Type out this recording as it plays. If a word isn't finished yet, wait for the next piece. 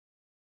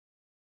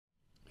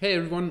Hey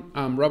everyone,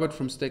 I'm Robert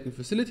from Staking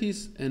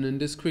Facilities, and in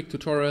this quick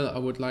tutorial I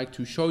would like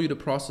to show you the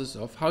process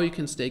of how you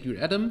can stake your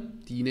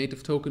Atom, the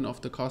native token of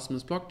the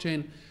Cosmos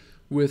blockchain,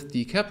 with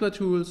the Keplr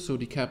tools, so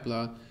the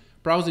Keplr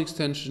Browser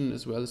Extension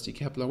as well as the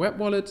Keplr Web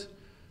Wallet.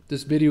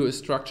 This video is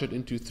structured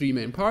into three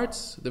main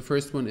parts. The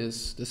first one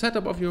is the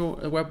setup of your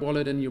web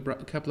wallet and your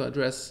Keplr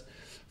address,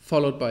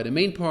 followed by the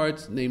main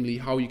part, namely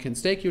how you can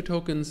stake your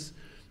tokens.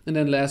 And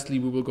then lastly,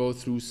 we will go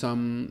through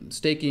some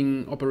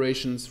staking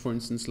operations, for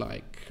instance,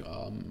 like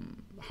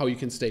how you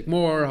can stake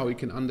more, how you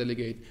can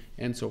undelegate,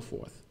 and so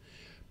forth.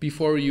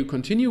 Before you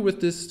continue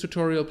with this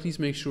tutorial, please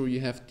make sure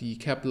you have the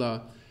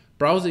Keplr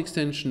Browser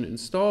Extension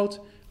installed.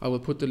 I will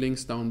put the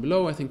links down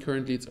below. I think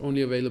currently it's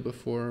only available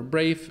for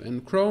Brave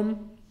and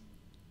Chrome.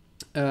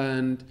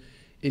 And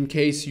in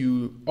case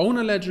you own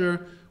a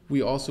ledger,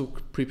 we also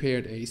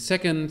prepared a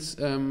second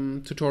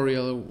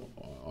tutorial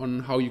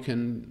on how you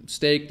can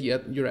stake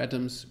your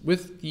atoms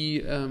with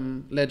the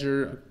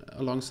ledger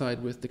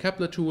alongside with the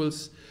Keplr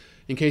tools.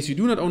 In case you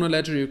do not own a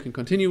ledger, you can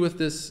continue with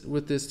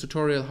this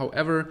tutorial.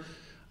 However,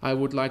 I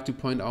would like to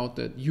point out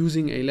that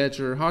using a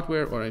ledger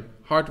hardware or a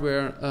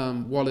hardware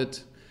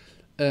wallet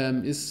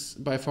is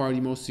by far the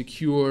most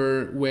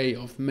secure way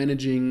of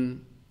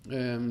managing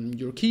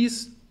your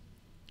keys.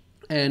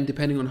 And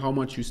depending on how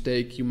much you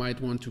stake, you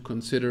might want to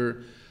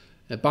consider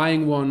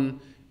buying one.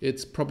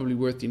 It's probably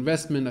worth the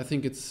investment. I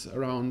think it's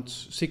around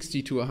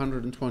 60 to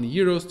 120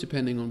 euros,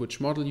 depending on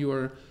which model you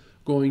are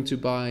going to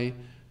buy.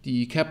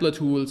 The Keplr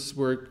tools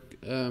work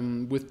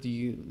with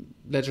the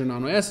Ledger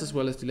Nano S as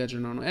well as the Ledger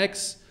Nano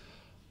X.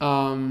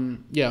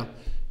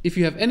 If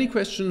you have any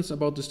questions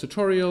about this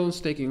tutorial,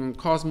 staking on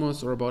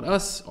Cosmos, or about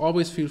us,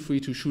 always feel free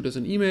to shoot us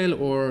an email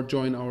or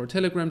join our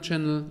Telegram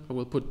channel. I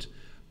will put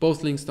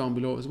both links down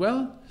below as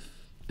well.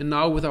 And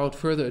now, without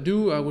further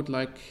ado, I would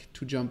like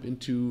to jump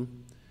into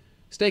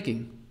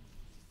staking.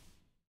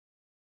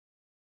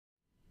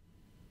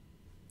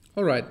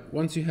 All right,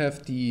 once you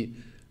have the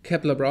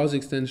Keplr Browser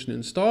Extension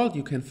installed,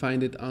 you can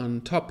find it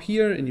on top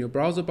here in your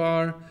browser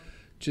bar.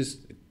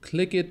 Just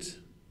click it,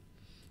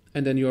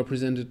 and then you are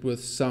presented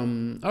with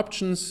some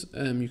options.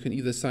 You can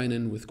either sign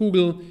in with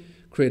Google,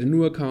 create a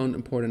new account,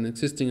 import an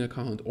existing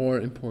account, or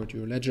import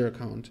your Ledger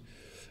account.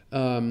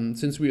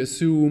 Since we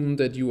assume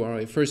that you are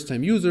a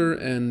first-time user,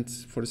 and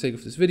for the sake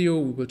of this video,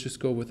 we will just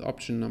go with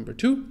option number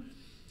 2.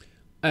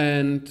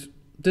 And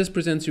this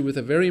presents you with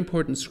a very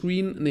important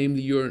screen,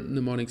 namely your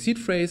mnemonic seed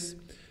phrase.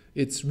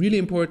 It's really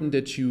important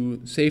that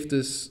you save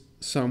this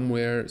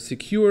somewhere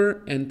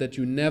secure and that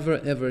you never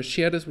ever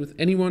share this with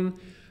anyone,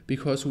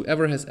 because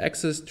whoever has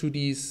access to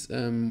these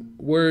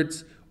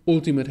words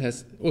ultimately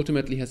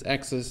has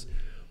access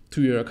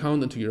to your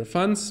account and to your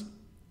funds.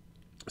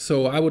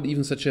 So I would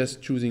even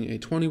suggest choosing a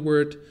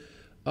 20-word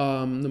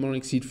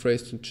mnemonic seed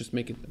phrase to just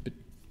make it a bit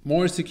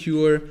more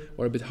secure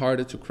or a bit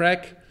harder to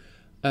crack.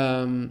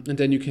 And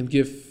then you can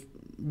give,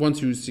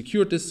 once you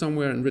secured this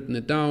somewhere and written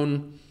it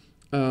down,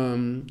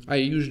 I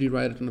usually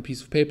write it on a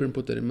piece of paper and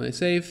put that in my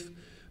safe,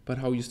 but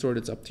how you store it,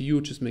 it's up to you.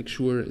 Just make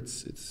sure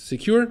it's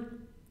secure.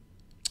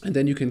 And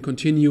then you can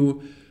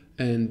continue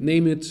and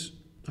name it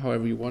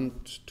however you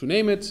want to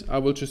name it. I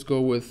will just go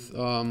with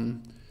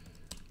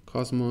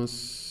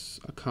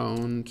Cosmos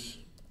account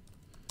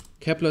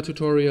Keplr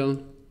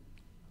tutorial.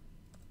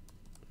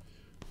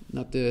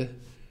 Not the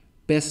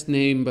best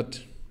name,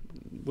 but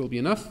will be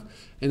enough.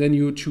 And then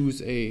you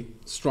choose a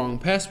strong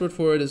password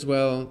for it as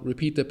well,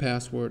 repeat the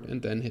password,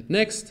 and then hit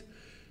next.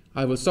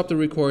 I will stop the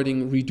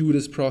recording, redo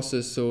this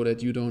process so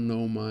that you don't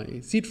know my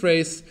seed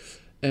phrase,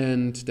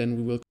 and then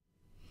we will.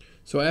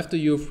 So after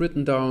you've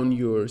written down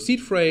your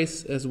seed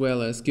phrase as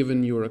well as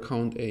given your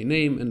account a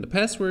name and a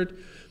password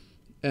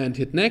and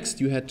hit next,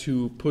 you had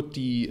to put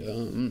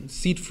the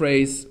seed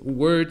phrase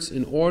words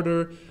in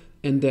order,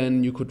 and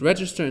then you could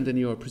register, and then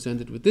you are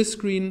presented with this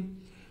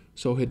screen.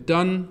 So hit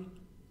done.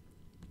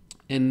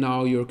 And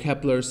now your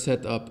Keplr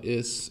setup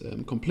is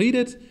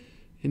completed,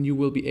 and you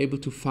will be able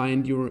to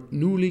find your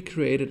newly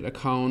created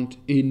account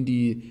in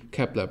the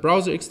Keplr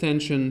Browser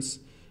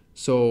Extensions.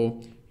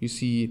 So you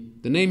see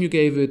the name you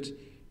gave it,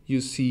 you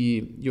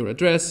see your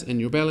address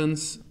and your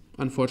balance.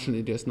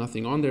 Unfortunately, there's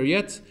nothing on there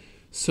yet,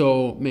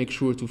 so make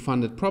sure to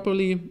fund it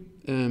properly.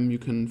 You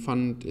can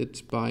fund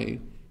it by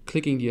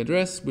clicking the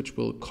address, which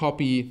will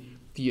copy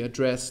the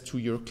address to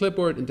your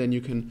clipboard, and then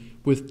you can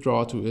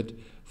withdraw to it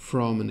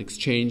from an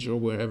exchange or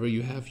wherever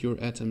you have your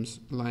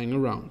atoms lying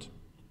around.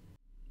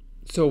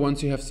 So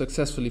once you have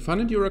successfully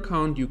funded your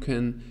account, you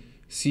can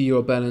see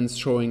your balance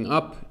showing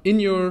up in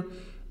your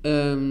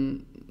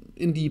in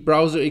the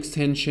browser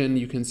extension.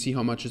 You can see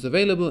how much is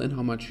available and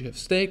how much you have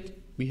staked.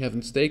 We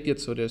haven't staked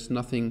yet, so there's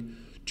nothing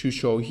to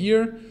show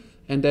here.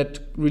 And that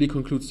really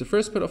concludes the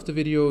first part of the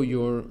video.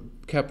 Your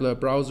Keplr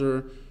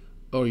browser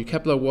or your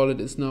Keplr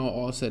wallet is now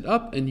all set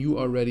up and you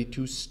are ready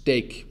to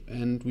stake.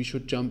 And we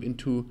should jump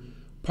into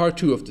part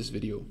 2 of this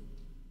video.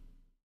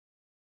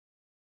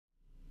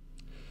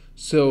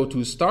 So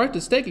to start the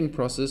staking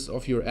process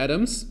of your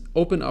atoms,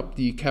 open up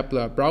the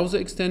Keplr Browser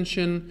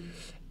Extension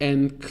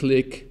and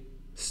click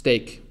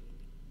Stake.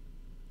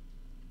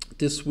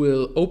 this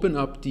will open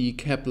up the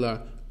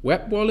Keplr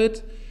Web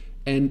Wallet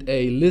and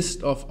a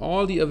list of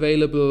all the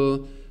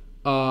available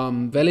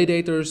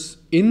validators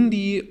in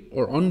the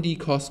or on the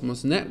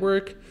Cosmos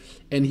network.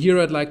 And here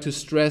I'd like to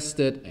stress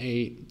that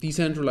a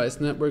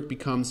decentralized network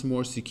becomes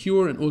more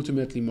secure and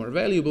ultimately more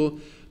valuable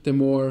the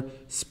more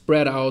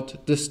spread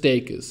out the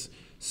stake is.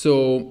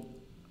 So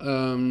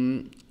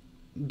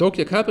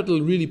Dokia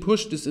Capital really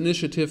pushed this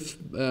initiative,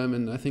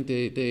 and I think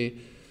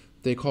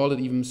they call it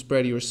even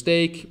spread your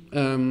stake.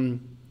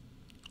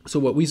 So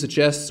what we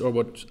suggest, or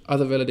what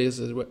other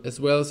validators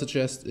as well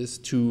suggest, is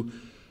to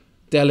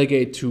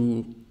delegate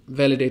to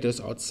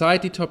validators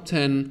outside the top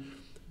 10.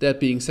 That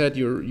being said,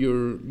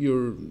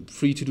 you're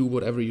free to do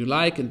whatever you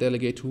like and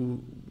delegate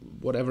to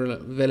whatever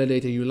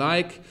validator you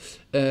like.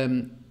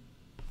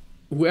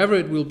 Whoever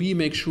it will be,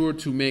 make sure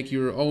to make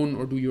your own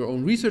or do your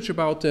own research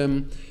about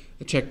them.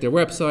 Check their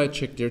website,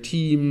 check their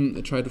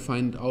team, try to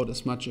find out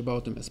as much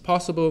about them as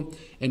possible.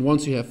 And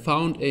once you have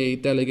found a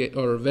delegate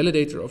or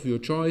validator of your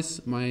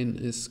choice, mine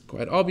is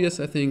quite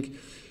obvious, I think,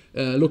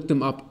 look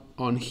them up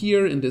on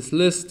here in this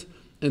list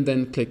and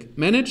then click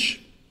Manage.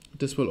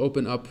 This will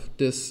open up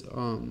this,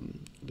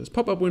 this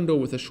pop-up window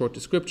with a short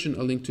description,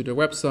 a link to their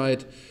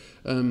website.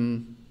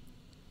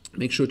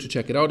 Make sure to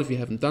check it out if you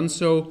haven't done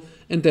so.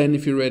 And then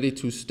if you're ready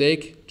to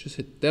stake, just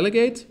hit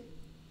Delegate.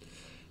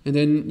 And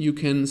then you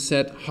can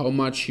set how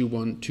much you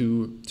want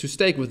to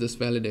stake with this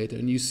validator.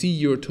 And you see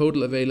your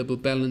total available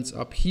balance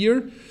up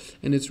here.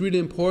 And it's really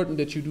important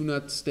that you do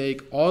not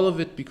stake all of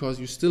it because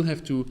you still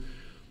have to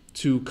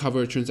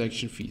cover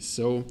transaction fees.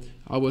 So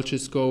I will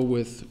just go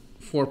with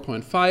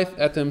 4.5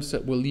 atoms.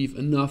 That will leave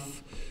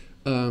enough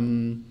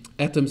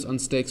atoms on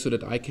stake so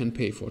that I can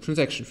pay for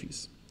transaction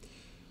fees.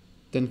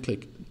 Then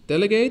click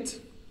Delegate.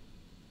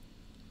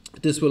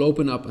 This will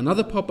open up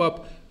another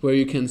pop-up where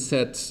you can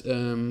set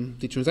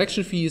the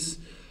transaction fees.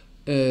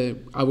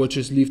 I will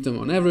just leave them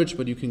on average,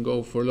 but you can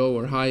go for low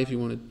or high if you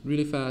want it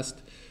really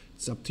fast.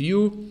 It's up to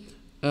you.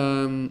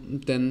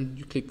 Then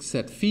you click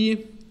Set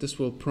Fee. This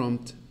will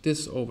prompt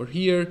this over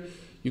here.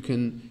 You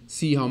can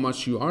see how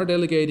much you are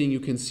delegating.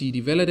 You can see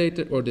the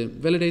validator or the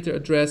validator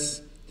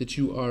address that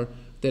you are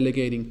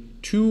delegating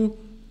to.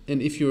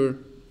 And if you're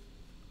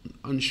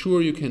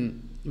unsure, you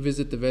can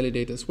visit the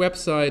validator's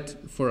website.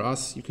 For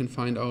us, you can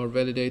find our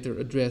validator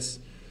address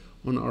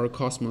on our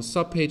Cosmos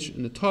subpage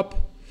in the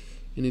top,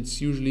 and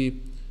it's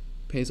usually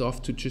pays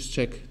off to just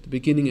check the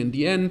beginning and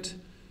the end.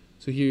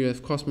 So here you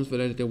have Cosmos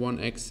validator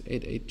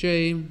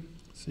 1x88j,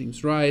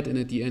 seems right, and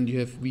at the end you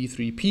have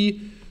v3p.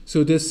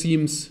 So this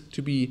seems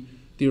to be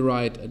the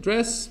right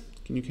address.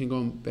 And you can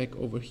go back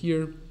over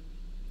here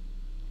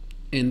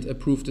and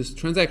approve this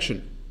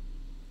transaction.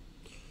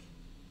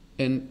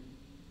 And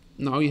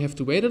now you have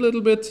to wait a little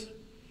bit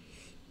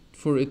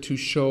for it to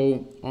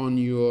show on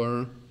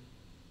your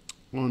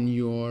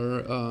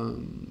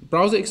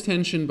browser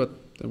extension,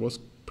 but that was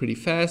pretty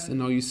fast. And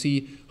now you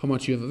see how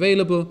much you have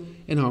available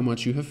and how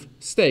much you have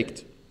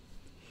staked.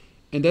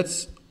 And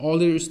that's all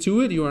there is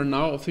to it. You are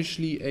now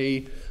officially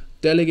a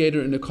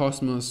delegator in the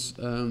Cosmos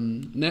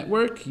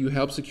network. You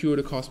help secure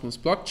the Cosmos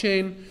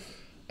blockchain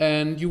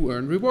and you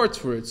earn rewards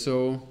for it.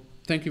 So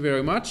thank you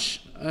very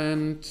much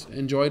and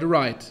enjoy the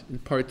ride. In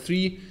part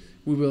 3,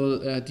 we will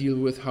deal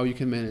with how you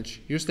can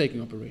manage your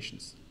staking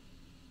operations.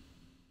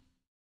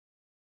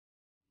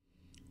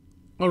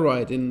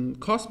 Alright, in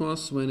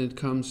Cosmos, when it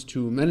comes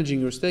to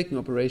managing your staking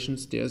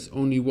operations, there's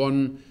only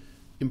one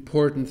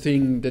important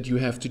thing that you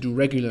have to do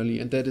regularly,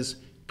 and that is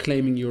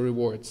claiming your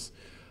rewards.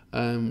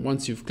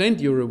 Once you've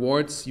claimed your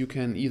rewards, you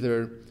can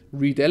either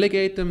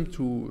redelegate them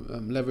to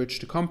leverage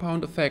the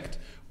compound effect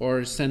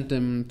or send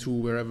them to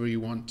wherever you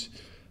want.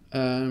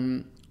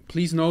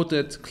 Please note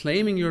that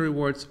claiming your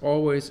rewards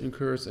always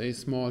incurs a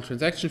small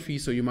transaction fee,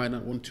 so you might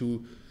not want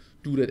to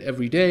do that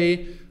every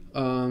day,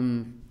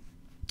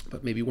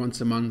 but maybe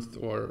once a month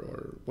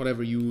or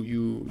whatever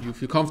you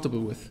feel comfortable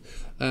with.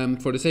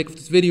 For the sake of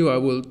this video, I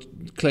will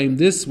claim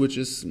this, which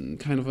is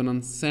kind of a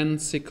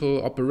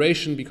nonsensical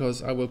operation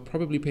because I will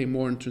probably pay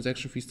more in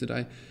transaction fees that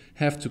I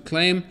have to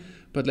claim.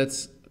 But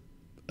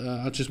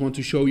I just want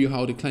to show you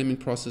how the claiming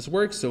process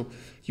works. So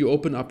you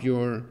open up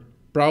your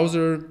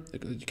browser,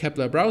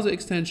 Keplr Browser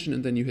Extension,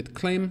 and then you hit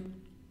Claim.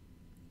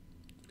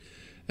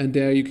 And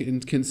there you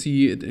can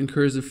see it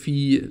incurs a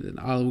fee, and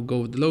I'll go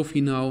with the low fee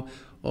now,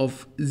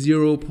 of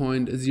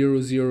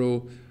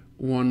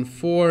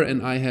 0.0014,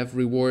 and I have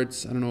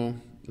rewards, I don't know,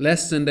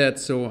 less than that,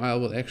 so I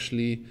will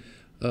actually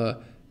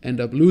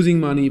end up losing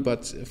money,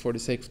 but for the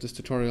sake of this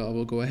tutorial, I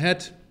will go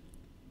ahead.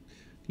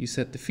 You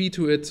set the fee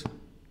to it,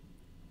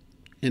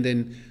 and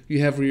then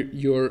you have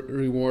your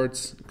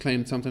rewards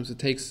claimed. Sometimes it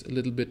takes a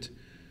little bit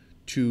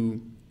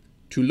to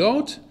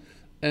load,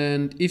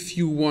 and if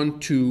you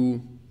want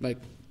to like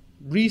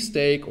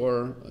restake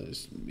or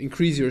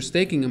increase your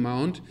staking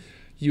amount,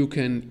 you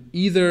can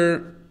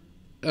either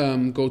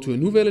go to a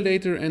new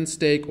validator and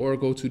stake, or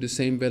go to the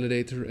same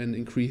validator and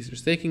increase your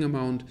staking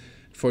amount.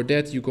 For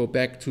that, you go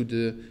back to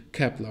the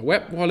Keplr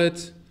Web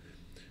Wallet,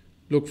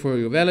 look for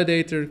your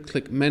validator,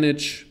 click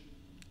Manage,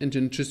 and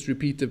then just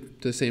repeat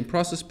the same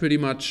process pretty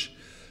much.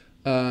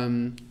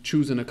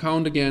 choose an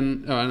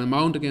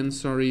amount again,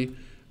 sorry.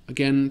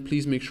 Again,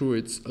 please make sure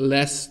it's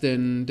less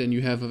than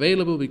you have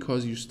available,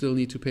 because you still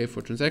need to pay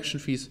for transaction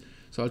fees.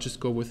 So I'll just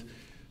go with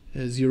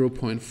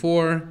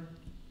 0.4,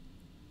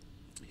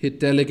 hit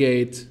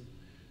delegate,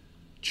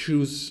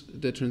 choose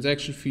the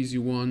transaction fees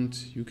you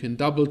want. You can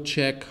double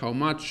check how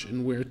much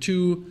and where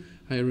to.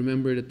 I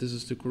remember that this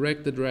is the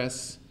correct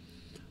address,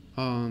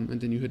 and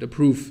then you hit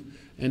approve.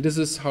 And this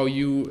is how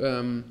you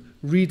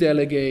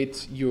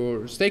redelegate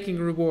your staking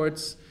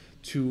rewards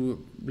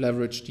to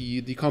leverage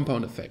the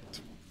compound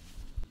effect.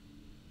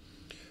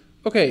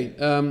 Okay,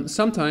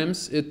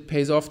 sometimes it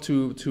pays off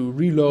to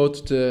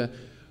reload the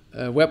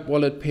web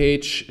wallet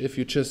page. If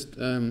you just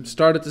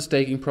started the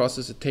staking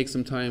process, it takes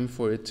some time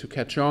for it to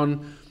catch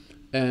on,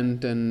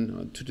 and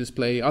then to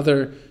display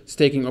other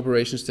staking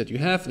operations that you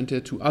have. And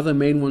the two other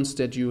main ones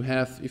that you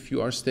have if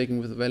you are staking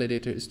with a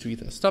validator is to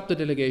either stop the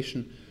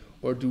delegation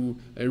or do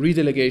a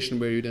redelegation,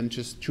 where you then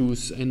just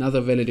choose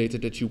another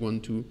validator that you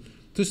want to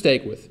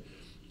stake with.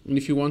 And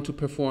if you want to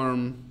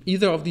perform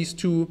either of these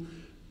two,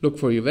 look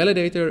for your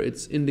validator.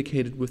 It's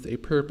indicated with a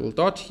purple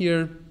dot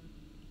here,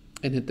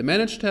 and hit the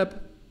Manage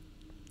tab.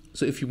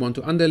 So if you want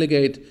to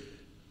undelegate,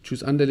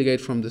 choose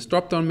undelegate from this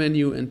drop-down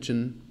menu and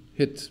then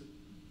hit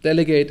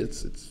delegate.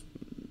 It's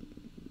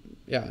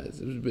a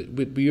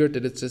bit weird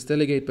that it says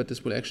delegate, but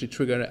this will actually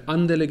trigger an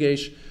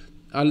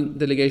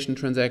undelegation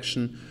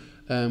transaction,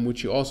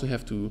 which you also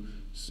have to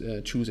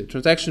choose a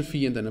transaction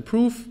fee and then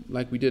approve,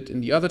 like we did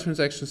in the other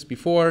transactions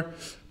before.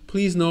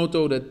 Please note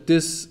though that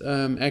this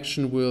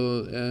action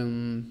will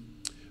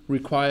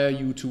require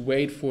you to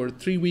wait for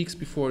 3 weeks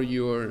before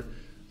your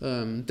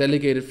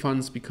delegated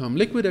funds become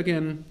liquid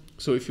again.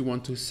 So if you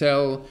want to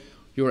sell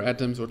your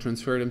atoms or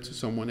transfer them to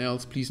someone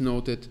else, please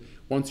note that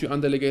once you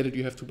undelegated,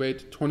 you have to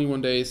wait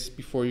 21 days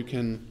before you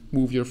can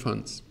move your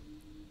funds.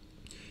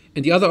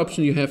 And the other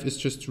option you have is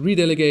just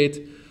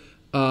redelegate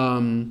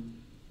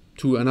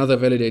to another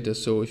validator.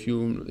 So if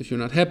you're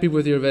not happy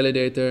with your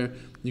validator,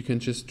 you can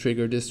just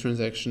trigger this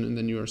transaction and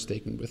then you are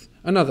staking with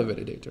another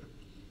validator.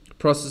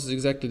 Process is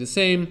exactly the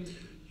same.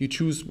 You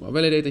choose a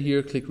validator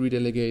here, click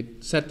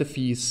redelegate, set the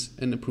fees,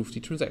 and approve the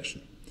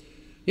transaction.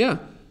 Yeah,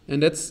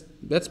 and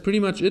that's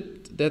pretty much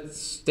it. That's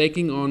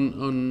staking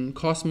on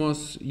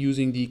Cosmos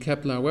using the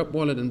Keplr Web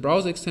Wallet and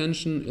Browser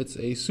Extension. It's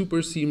a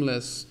super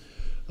seamless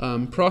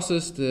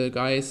process. The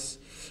guys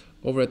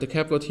over at the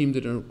Keplr team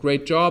did a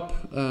great job,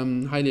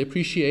 highly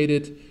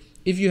appreciated.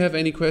 If you have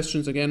any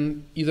questions,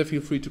 again, either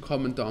feel free to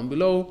comment down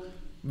below,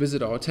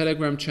 visit our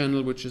Telegram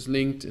channel, which is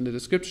linked in the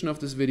description of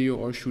this video,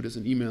 or shoot us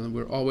an email, and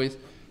we're always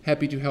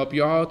happy to help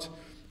you out,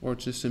 or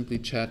just simply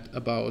chat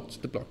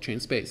about the blockchain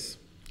space.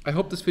 I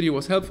hope this video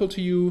was helpful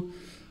to you,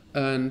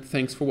 and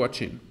thanks for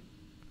watching.